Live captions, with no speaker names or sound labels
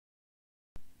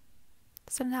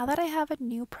So now that I have a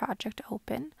new project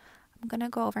open, I'm going to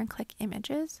go over and click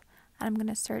Images, and I'm going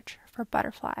to search for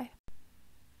butterfly.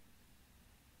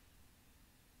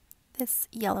 This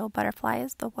yellow butterfly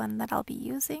is the one that I'll be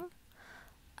using.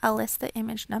 I'll list the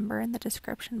image number in the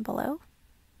description below.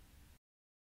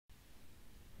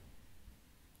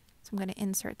 So I'm going to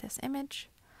insert this image.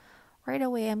 Right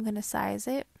away I'm going to size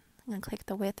it. I'm going to click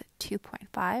the width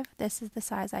 2.5. This is the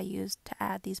size I used to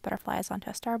add these butterflies onto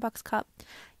a Starbucks cup.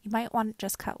 You might want to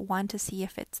just cut one to see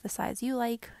if it's the size you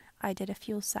like. I did a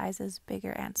few sizes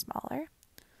bigger and smaller.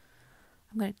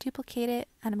 I'm going to duplicate it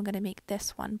and I'm going to make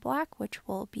this one black, which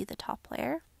will be the top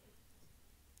layer.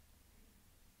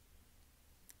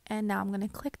 And now I'm going to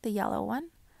click the yellow one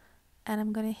and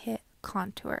I'm going to hit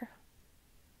contour.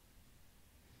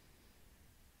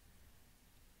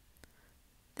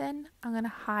 Then I'm going to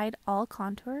hide all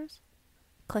contours,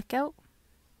 click out.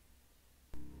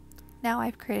 Now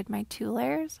I've created my two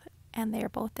layers and they are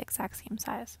both the exact same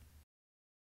size.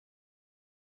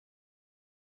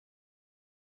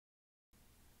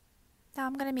 Now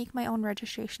I'm going to make my own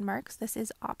registration marks. This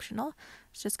is optional.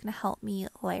 It's just going to help me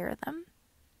layer them.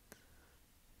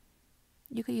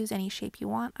 You could use any shape you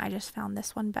want. I just found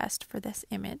this one best for this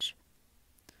image.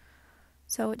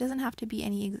 So it doesn't have to be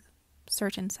any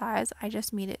certain size. I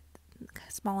just made it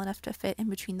small enough to fit in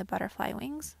between the butterfly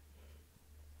wings.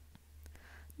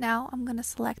 Now I'm going to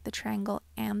select the triangle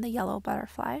and the yellow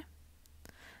butterfly.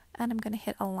 And I'm going to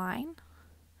hit Align,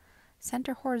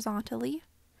 Center horizontally,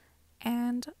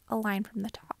 and align from the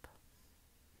top.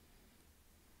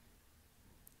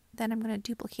 Then I'm going to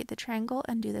duplicate the triangle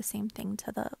and do the same thing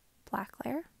to the black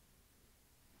layer.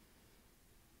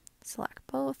 Select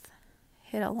both,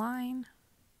 hit Align,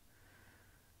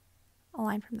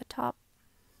 align from the top,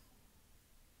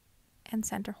 and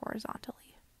center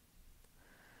horizontally.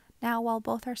 Now while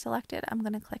both are selected, I'm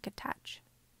going to click Attach.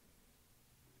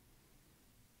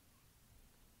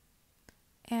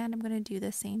 And I'm going to do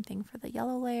the same thing for the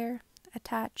yellow layer,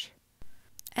 attach,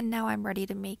 and now I'm ready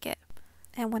to make it.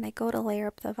 And when I go to layer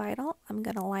up the vinyl, I'm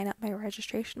going to line up my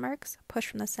registration marks, push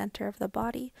from the center of the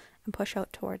body, and push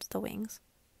out towards the wings.